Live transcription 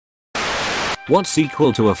What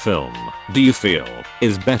sequel to a film do you feel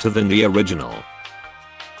is better than the original?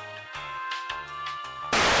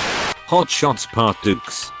 Hot Shots Part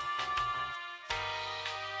Dukes.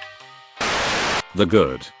 The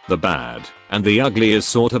Good, the Bad, and the Ugly is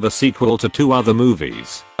sort of a sequel to two other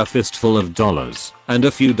movies, A Fistful of Dollars, and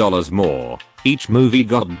A Few Dollars More. Each movie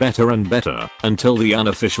got better and better until the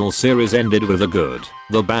unofficial series ended with The Good,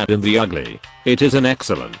 the Bad and the Ugly. It is an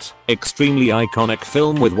excellent, extremely iconic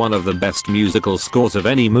film with one of the best musical scores of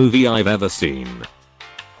any movie I've ever seen.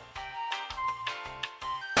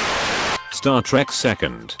 Star Trek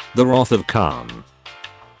Second, The Wrath of Khan.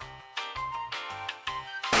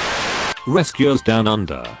 Rescuers Down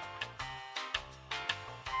Under.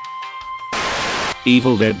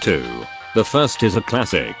 Evil Dead 2. The first is a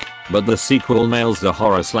classic, but the sequel nails the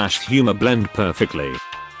horror/humor blend perfectly.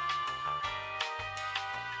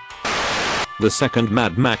 The second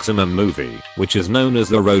Mad Maximum movie, which is known as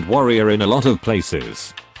The Road Warrior in a lot of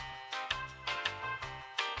places.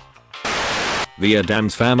 The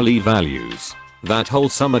Addams Family Values. That whole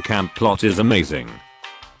summer camp plot is amazing.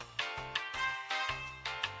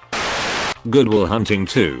 Good Will Hunting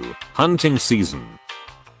 2, Hunting Season.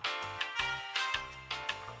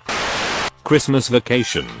 Christmas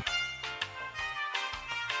Vacation.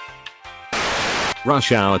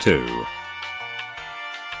 Rush Hour 2.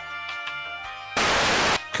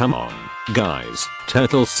 Come on, guys.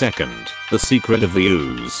 Turtles Second, The Secret of the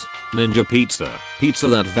Ooze. Ninja Pizza, pizza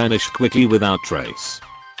that vanished quickly without trace.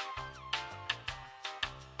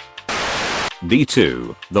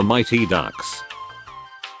 D2, The Mighty Ducks.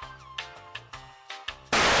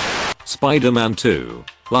 Spider-Man 2,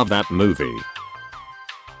 love that movie.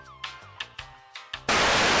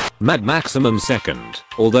 Mad Maximum Second,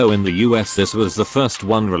 although in the US this was the first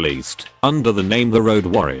one released under the name The Road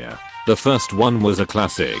Warrior. The first one was a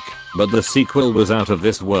classic, but the sequel was out of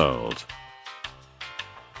this world.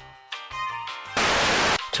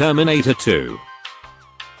 Terminator 2.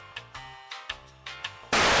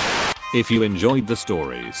 If you enjoyed the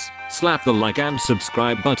stories, slap the like and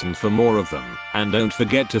subscribe button for more of them, and don't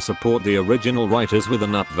forget to support the original writers with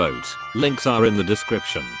an upvote. Links are in the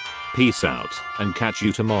description. Peace out, and catch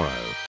you tomorrow.